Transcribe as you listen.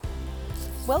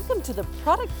Welcome to the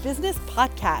Product Business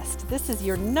Podcast. This is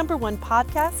your number one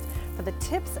podcast for the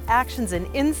tips, actions, and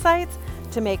insights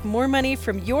to make more money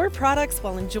from your products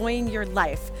while enjoying your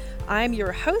life. I'm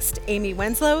your host, Amy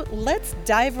Wenslow. Let's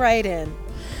dive right in.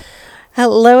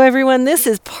 Hello, everyone. This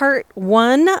is part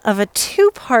one of a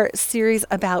two-part series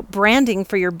about branding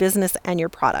for your business and your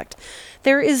product.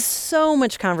 There is so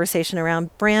much conversation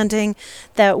around branding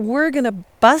that we're going to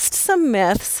bust some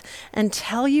myths and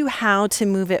tell you how to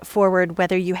move it forward,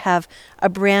 whether you have a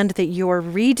brand that you're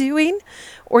redoing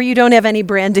or you don't have any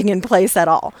branding in place at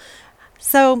all.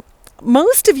 So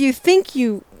most of you think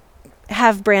you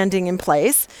have branding in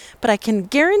place, but I can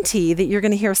guarantee that you're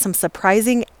going to hear some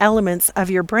surprising elements of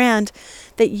your brand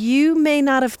that you may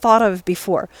not have thought of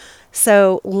before.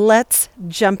 So let's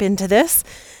jump into this.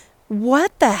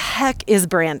 What the heck is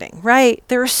branding, right?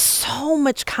 There's so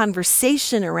much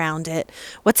conversation around it.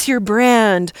 What's your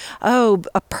brand? Oh,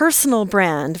 a personal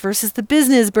brand versus the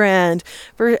business brand,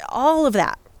 for all of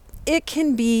that. It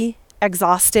can be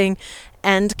exhausting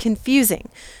and confusing.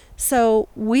 So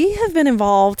we have been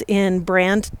involved in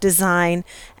brand design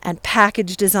and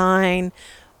package design,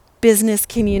 business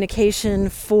communication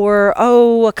for,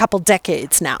 a couple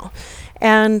decades now.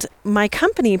 And my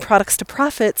company, Products to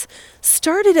Profits,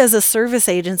 started as a service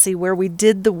agency where we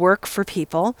did the work for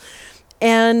people.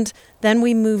 And then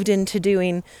we moved into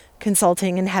doing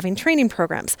consulting and having training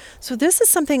programs. So this is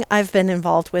something I've been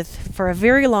involved with for a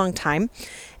very long time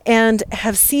and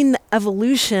have seen the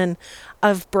evolution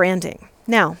of branding.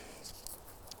 Now,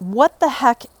 what the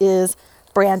heck is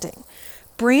branding?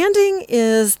 Branding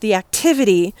is the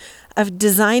activity of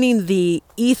designing the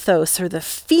ethos or the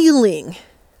feeling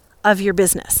of your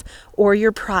business or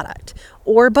your product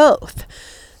or both.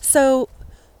 So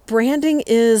branding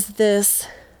is this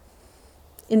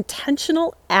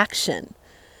intentional action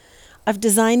of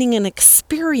designing an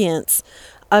experience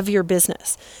of your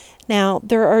business. Now,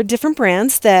 there are different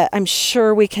brands that I'm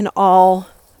sure we can all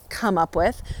come up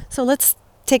with. So let's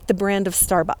take the brand of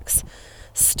Starbucks.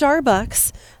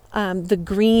 Starbucks, the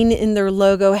green in their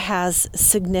logo has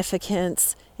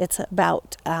significance. It's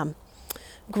about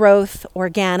growth,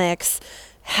 organics,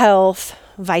 health,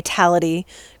 vitality.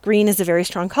 Green is a very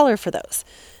strong color for those.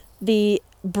 The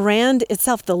brand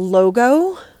itself, the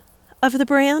logo of the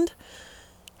brand,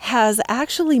 has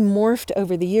actually morphed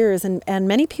over the years, and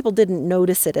many people didn't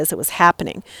notice it as it was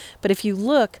happening. But if you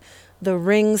look, the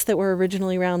rings that were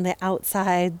originally around the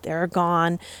outside, they're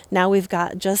gone. Now we've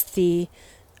got just the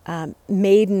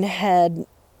maidenhead,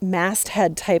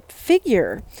 masthead type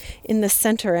figure in the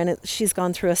center, and she's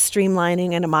gone through a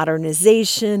streamlining and a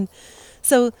modernization.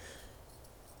 So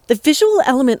the visual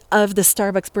element of the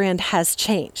Starbucks brand has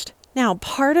changed. Now,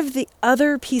 part of the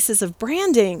other pieces of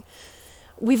branding,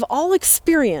 we've all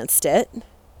experienced it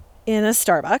in a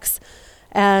Starbucks,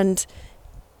 and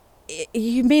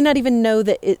you may not even know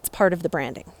that it's part of the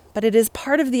branding, but it is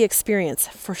part of the experience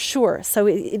for sure. So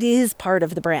it is part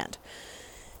of the brand.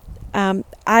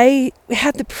 I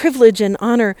had the privilege and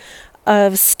honor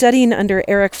of studying under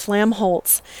Eric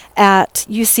Flamholtz at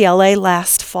UCLA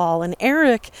last fall. And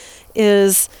Eric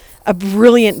is a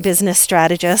brilliant business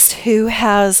strategist who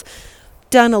has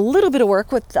done a little bit of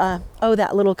work with,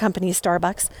 that little company,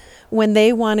 Starbucks, when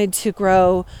they wanted to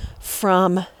grow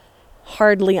from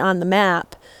hardly on the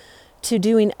map to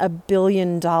doing $1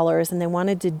 billion, and they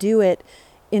wanted to do it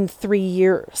in 3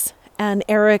 years. And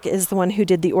Eric is the one who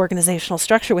did the organizational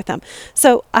structure with them.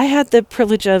 So I had the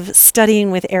privilege of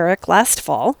studying with Eric last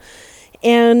fall,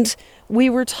 and we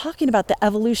were talking about the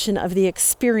evolution of the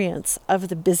experience of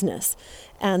the business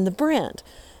and the brand.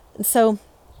 And so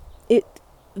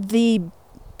the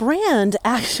brand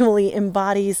actually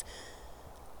embodies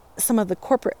some of the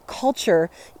corporate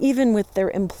culture, even with their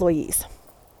employees.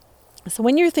 So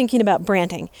when you're thinking about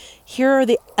branding, here are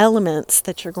the elements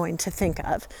that you're going to think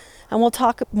of. And we'll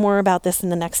talk more about this in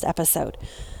the next episode.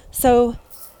 So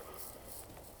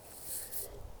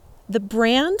the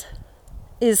brand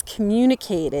is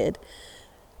communicated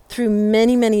through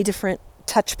many, many different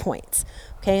touch points.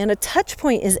 Okay, and a touch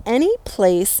point is any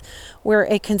place where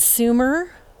a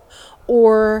consumer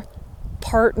or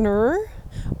partner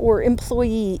or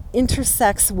employee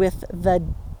intersects with the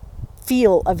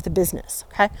feel of the business.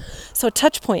 Okay, so a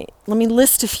touch point, let me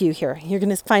list a few here. You're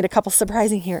going to find a couple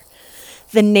surprising here.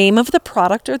 The name of the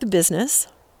product or the business.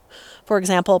 For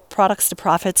example, Products to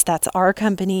Profits, that's our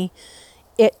company.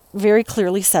 It very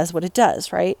clearly says what it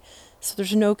does, right? So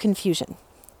there's no confusion.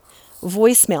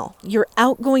 Voicemail, your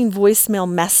outgoing voicemail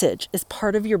message is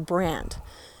part of your brand.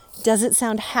 Does it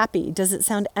sound happy? Does it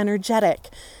sound energetic?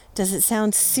 Does it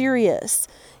sound serious?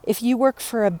 If you work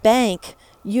for a bank,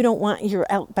 You don't want your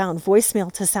outbound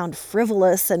voicemail to sound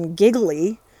frivolous and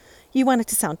giggly. You want it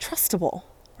to sound trustable,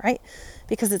 right?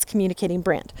 Because it's communicating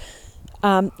brand.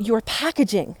 Your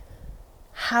packaging.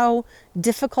 How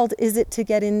difficult is it to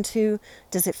get into?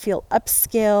 Does it feel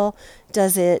upscale?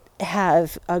 Does it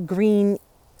have a green,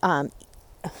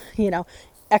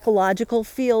 ecological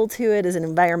feel to it? Is it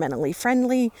environmentally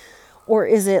friendly? Or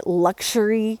is it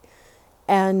luxury?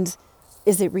 And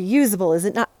is it reusable? Is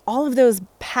it not? All of those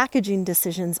packaging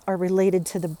decisions are related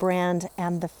to the brand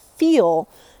and the feel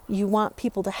you want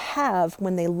people to have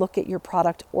when they look at your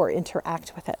product or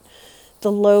interact with it.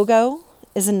 The logo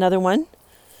is another one.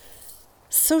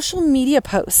 Social media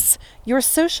posts. Your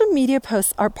social media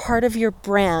posts are part of your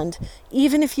brand,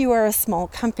 even if you are a small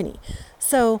company.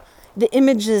 So the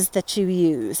images that you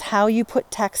use, how you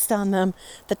put text on them,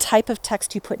 the type of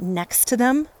text you put next to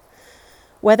them,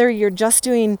 whether you're just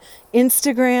doing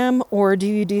Instagram or do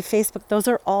you do Facebook, those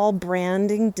are all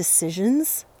branding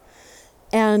decisions,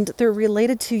 and they're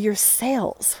related to your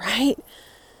sales, right?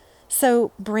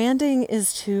 So branding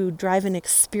is to drive an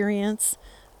experience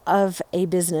of a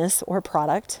business or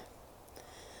product.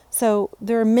 So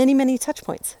there are many, many touch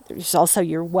points. There's also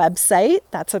your website.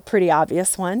 That's a pretty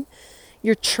obvious one.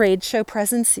 Your trade show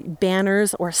presence,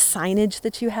 banners or signage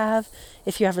that you have.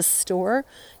 If you have a store,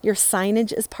 your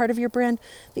signage is part of your brand.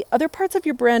 The other parts of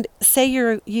your brand, say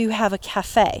you have a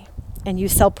cafe and you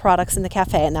sell products in the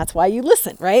cafe, and that's why you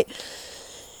listen, right?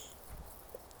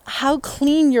 How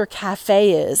clean your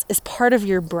cafe is part of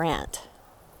your brand.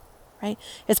 Right?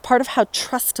 It's part of how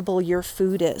trustable your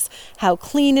food is. How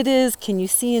clean it is. Can you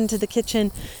see into the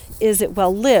kitchen? Is it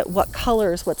well lit? What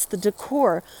colors? What's the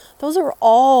decor? Those are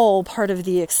all part of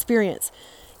the experience.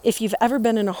 If you've ever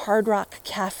been in a Hard Rock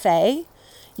cafe,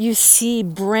 you see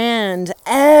brand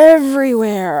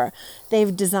everywhere.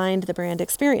 They've designed the brand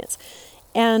experience.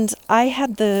 And I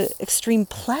had the extreme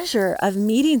pleasure of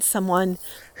meeting someone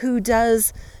who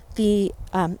does the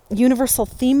Universal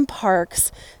theme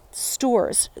parks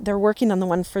stores. They're working on the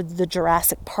one for the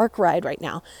Jurassic Park ride right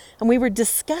now. And we were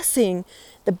discussing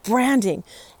the branding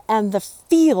and the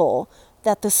feel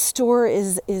that the store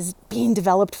is being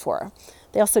developed for.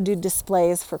 They also do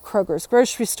displays for Kroger's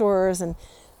grocery stores and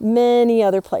many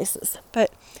other places.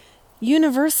 But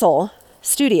Universal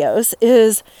Studios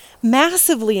is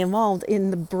massively involved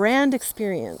in the brand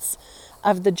experience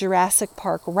of the Jurassic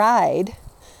Park ride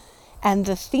and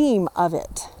the theme of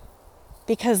it,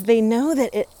 because they know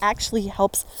that it actually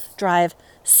helps drive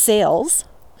sales,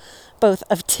 both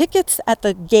of tickets at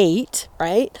the gate,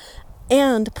 right,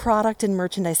 and product and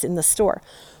merchandise in the store.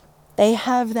 They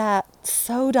have that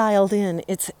so dialed in.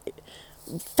 It's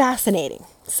fascinating.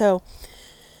 So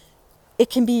it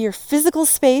can be your physical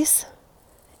space.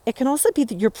 It can also be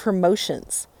your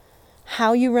promotions.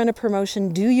 How you run a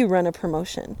promotion. Do you run a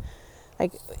promotion?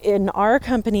 Like in our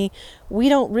company, we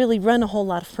don't really run a whole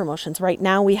lot of promotions. Right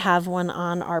now we have one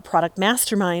on our product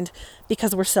mastermind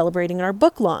because we're celebrating our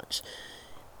book launch.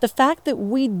 The fact that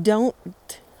we don't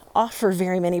offer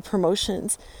very many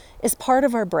promotions is part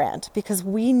of our brand because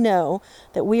we know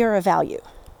that we are a value,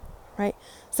 right?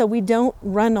 So we don't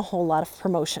run a whole lot of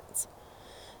promotions.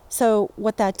 So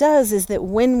what that does is that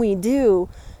when we do,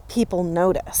 people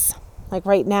notice. Like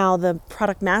right now, the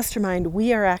product mastermind,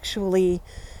 we are actually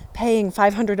paying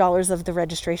 $500 of the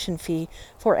registration fee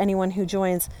for anyone who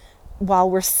joins while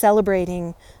we're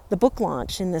celebrating the book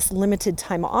launch in this limited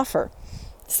time offer.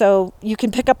 So you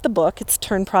can pick up the book. It's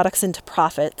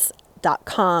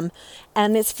turnproductsintoprofits.com,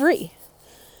 and it's free.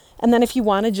 And then if you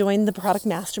want to join the product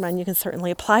mastermind, you can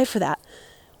certainly apply for that.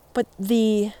 But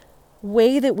the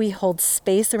way that we hold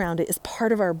space around it is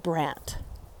part of our brand.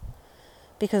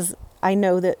 Because I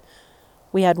know that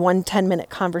we had one 10-minute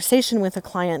conversation with a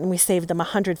client and we saved them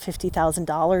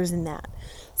 $150,000 in that.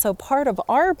 So part of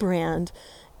our brand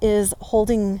is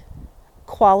holding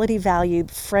quality value,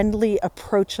 friendly,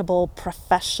 approachable,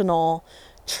 professional,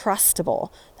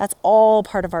 trustable. That's all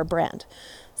part of our brand.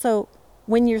 So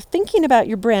when you're thinking about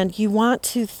your brand, you want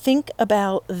to think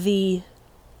about the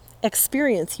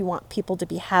experience you want people to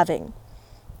be having.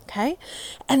 Okay?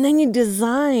 And then you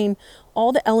design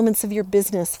all the elements of your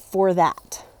business for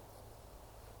that.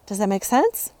 Does that make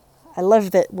sense? I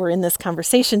love that we're in this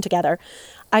conversation together.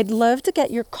 I'd love to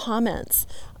get your comments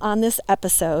on this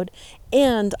episode,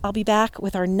 and I'll be back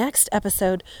with our next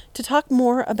episode to talk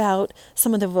more about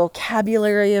some of the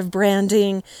vocabulary of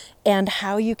branding and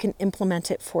how you can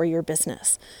implement it for your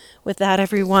business. With that,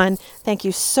 everyone, thank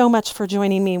you so much for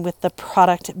joining me with the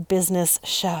Product Business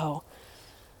Show.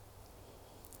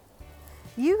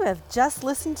 You have just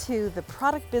listened to the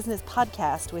Product Business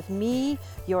Podcast with me,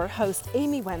 your host,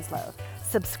 Amy Wenslow.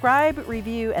 Subscribe,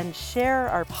 review, and share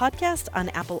our podcast on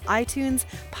Apple iTunes,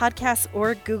 Podcasts,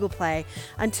 or Google Play.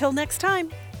 Until next time,